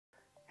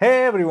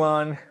Hey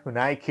everyone,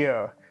 Vinayak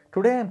here.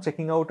 Today I'm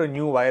checking out a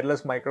new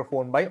wireless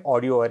microphone by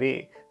Audio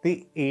Array,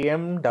 the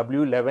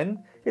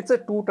AM-W10. It's a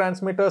 2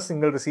 transmitter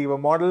single receiver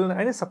model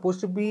and is supposed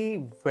to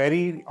be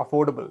very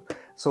affordable.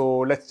 So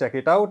let's check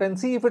it out and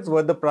see if it's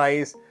worth the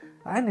price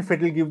and if it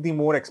will give the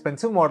more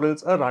expensive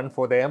models a run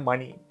for their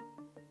money.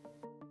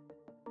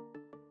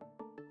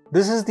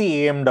 This is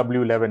the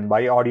AM-W11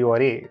 by Audio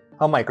Array,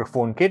 a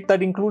microphone kit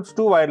that includes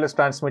 2 wireless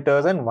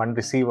transmitters and 1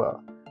 receiver.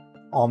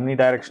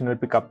 Omnidirectional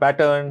pickup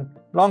pattern,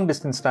 long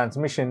distance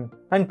transmission,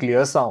 and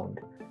clear sound.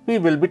 We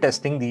will be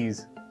testing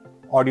these.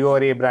 Audio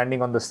Array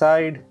branding on the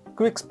side,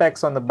 quick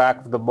specs on the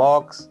back of the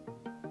box.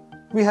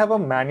 We have a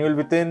manual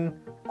within,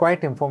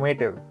 quite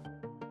informative.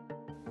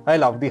 I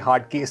love the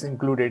hard case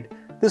included.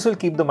 This will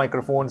keep the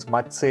microphones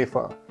much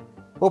safer.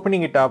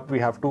 Opening it up, we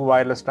have 2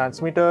 wireless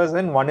transmitters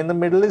and one in the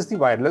middle is the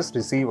wireless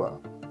receiver.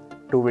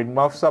 2 wind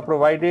muffs are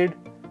provided.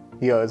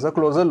 Here's a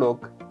closer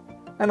look.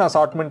 An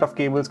assortment of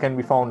cables can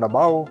be found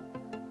above.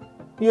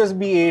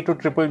 USB-A to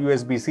triple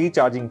USB-C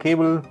charging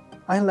cable.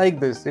 I like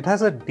this, it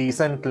has a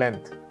decent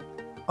length.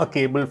 A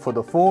cable for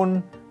the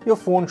phone. Your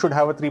phone should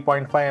have a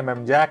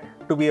 3.5mm jack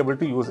to be able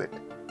to use it.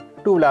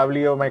 2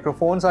 lavalier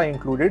microphones are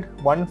included,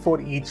 one for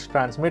each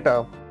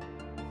transmitter.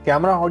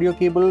 Camera audio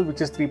cable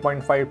which is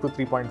 3.5 to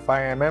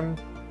 3.5mm.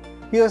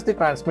 Here's the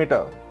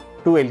transmitter.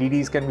 2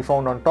 LEDs can be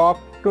found on top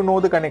to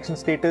know the connection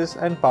status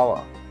and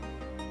power.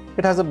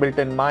 It has a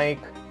built-in mic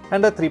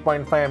and a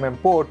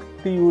 3.5mm port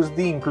to use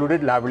the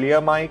included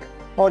lavalier mic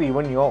or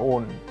even your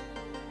own.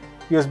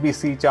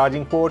 USB-C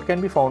charging port can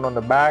be found on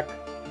the back.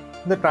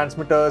 The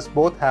transmitters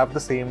both have the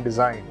same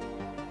design.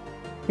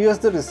 Here's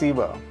the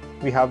receiver.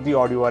 We have the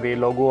Audio Array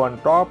logo on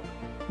top,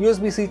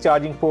 USB-C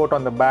charging port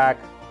on the back,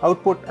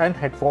 output and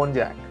headphone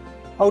jack.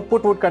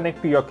 Output would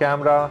connect to your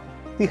camera.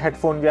 The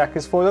headphone jack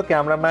is for the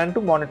cameraman to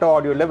monitor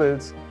audio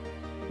levels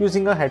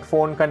using a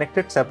headphone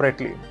connected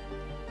separately.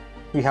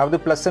 We have the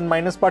plus and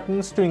minus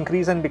buttons to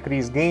increase and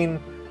decrease gain,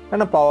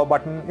 and a power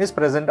button is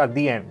present at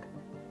the end.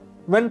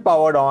 When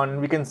powered on,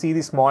 we can see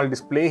the small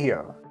display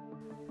here,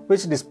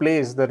 which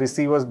displays the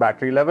receiver's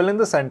battery level in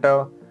the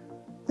center.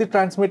 The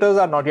transmitters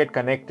are not yet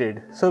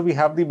connected, so we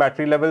have the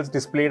battery levels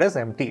displayed as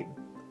empty.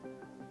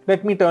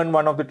 Let me turn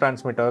one of the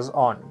transmitters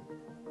on.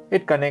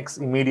 It connects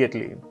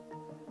immediately.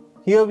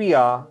 Here we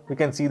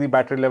can see the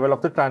battery level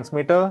of the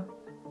transmitter,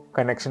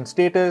 connection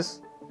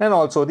status, and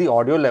also the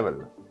audio level,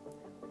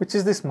 which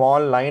is the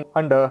small line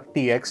under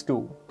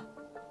TX2.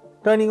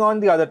 Turning on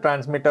the other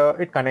transmitter,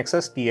 it connects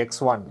as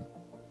TX1.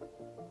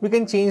 We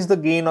can change the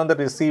gain on the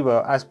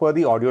receiver as per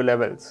the audio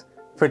levels.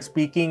 If it's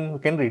peaking, we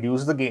can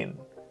reduce the gain.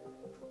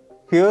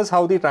 Here's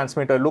how the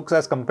transmitter looks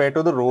as compared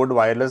to the Rode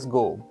Wireless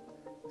Go.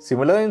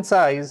 Similar in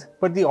size,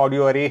 but the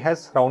Audio Array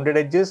has rounded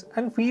edges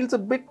and feels a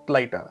bit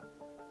lighter.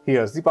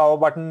 Here's the power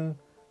button.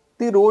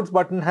 The Rode's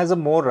button has a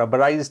more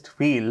rubberized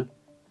feel.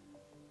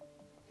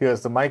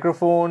 Here's the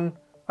microphone,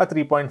 a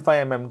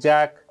 3.5mm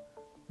jack,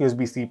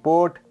 USB-C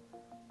port,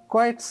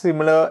 quite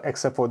similar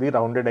except for the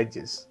rounded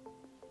edges.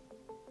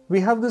 We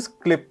have this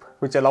clip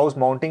which allows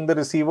mounting the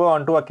receiver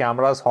onto a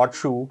camera's hot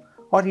shoe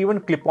or even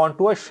clip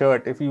onto a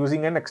shirt if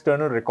using an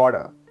external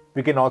recorder.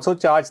 We can also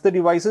charge the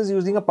devices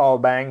using a power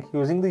bank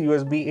using the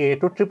USB-A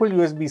to triple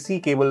USB-C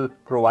cable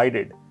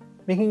provided,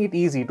 making it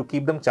easy to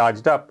keep them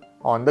charged up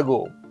on the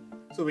go.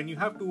 So when you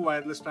have 2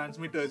 wireless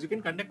transmitters, you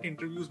can conduct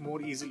interviews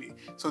more easily.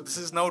 So this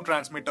is now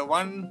transmitter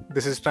 1,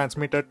 this is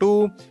transmitter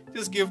 2.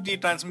 Just give the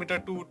transmitter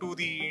 2 to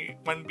the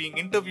one being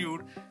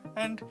interviewed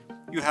and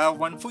you have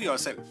one for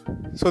yourself.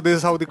 So this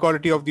is how the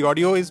quality of the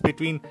audio is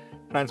between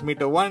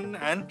transmitter 1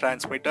 and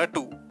transmitter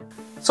 2.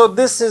 So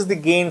this is the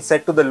gain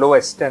set to the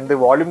lowest and the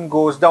volume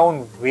goes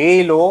down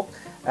way low,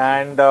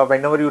 and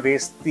whenever you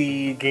raise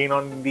the gain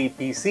on the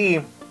PC,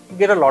 you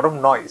get a lot of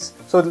noise.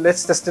 So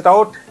let's test it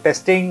out.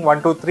 Testing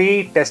 1 2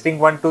 3, testing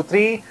 1 2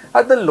 3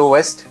 at the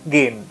lowest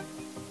gain.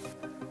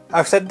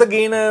 I've set the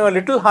gain a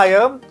little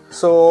higher,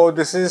 so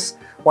this is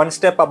one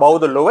step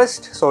above the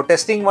lowest. So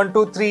testing 1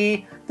 2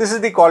 3, this is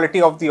the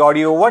quality of the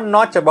audio, one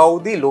notch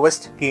above the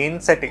lowest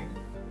gain setting.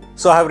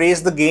 So I have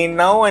raised the gain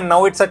now and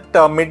now it's at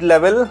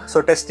mid-level.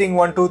 So testing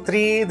 1 2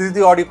 3, this is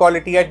the audio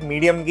quality at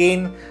medium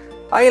gain.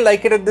 I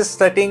like it at this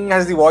setting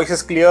as the voice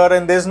is clear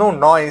and there's no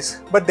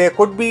noise, but there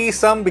could be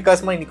some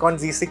because my Nikon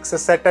Z6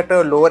 is set at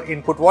a lower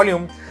input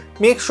volume.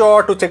 Make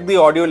sure to check the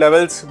audio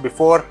levels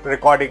before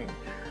recording.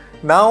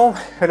 Now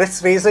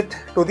let's raise it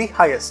to the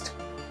highest.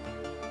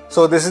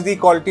 So this is the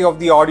quality of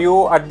the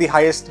audio at the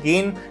highest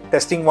gain,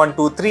 testing 1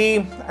 2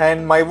 3,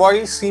 and my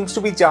voice seems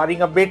to be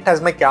jarring a bit as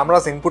my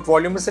camera's input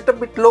volume is set a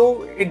bit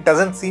low. It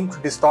doesn't seem to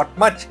distort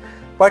much,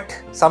 but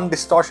some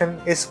distortion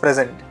is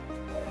present.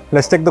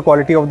 Let's check the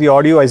quality of the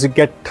audio as you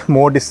get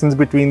more distance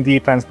between the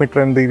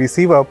transmitter and the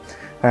receiver,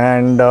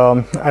 and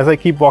as I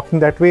keep walking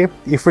that way,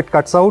 if it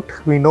cuts out,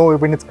 we know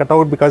when it's cut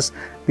out because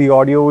the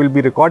audio will be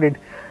recorded.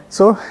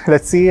 So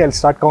let's see, I'll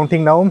start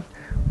counting now.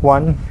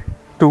 1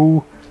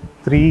 2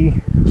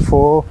 3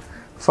 4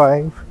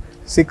 5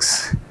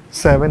 6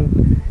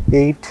 7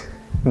 8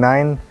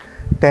 9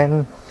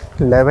 10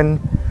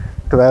 11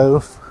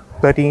 12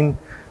 13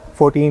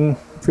 14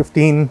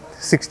 15,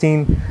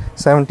 16,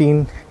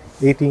 17,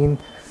 18,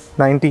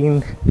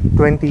 19,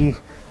 20,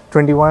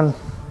 21,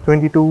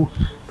 22,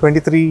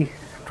 23,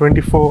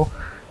 24,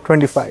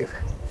 25.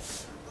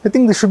 I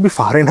think this should be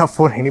far enough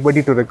for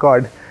anybody to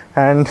record,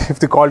 and if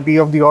the quality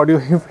of the audio,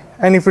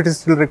 if it is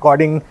still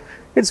recording,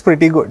 it's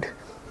pretty good.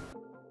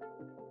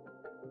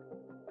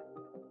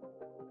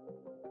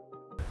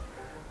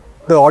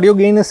 The audio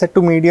gain is set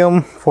to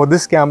medium for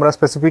this camera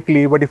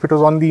specifically, but if it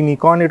was on the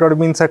Nikon, it would have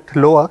been set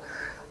lower,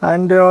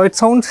 and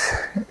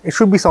it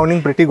should be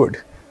sounding pretty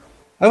good.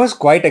 I was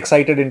quite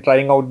excited in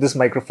trying out this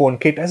microphone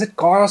kit as it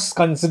costs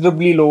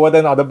considerably lower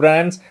than other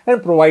brands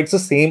and provides the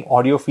same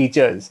audio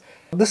features.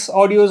 This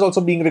audio is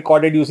also being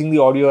recorded using the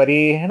audio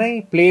array, and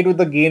I played with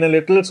the gain a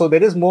little, so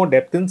there is more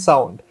depth in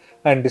sound.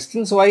 And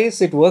distance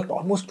wise, it worked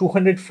almost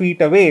 200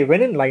 feet away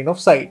when in line of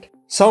sight.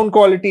 Sound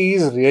quality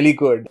is really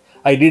good.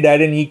 I did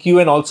add an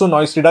EQ and also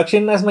noise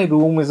reduction as my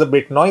room is a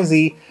bit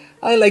noisy.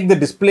 I like the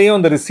display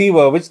on the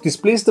receiver, which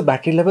displays the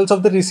battery levels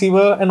of the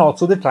receiver and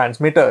also the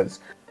transmitters.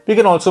 You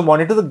can also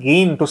monitor the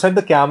gain to set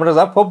the cameras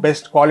up for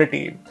best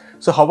quality.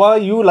 So how are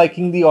you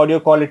liking the audio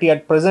quality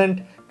at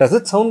present? Does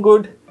it sound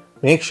good?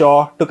 Make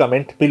sure to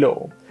comment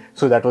below.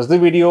 So that was the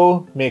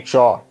video. Make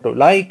sure to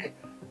like,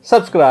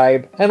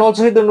 subscribe, and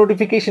also hit the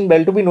notification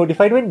bell to be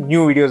notified when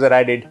new videos are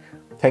added.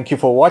 Thank you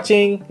for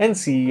watching and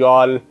see you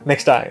all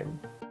next time.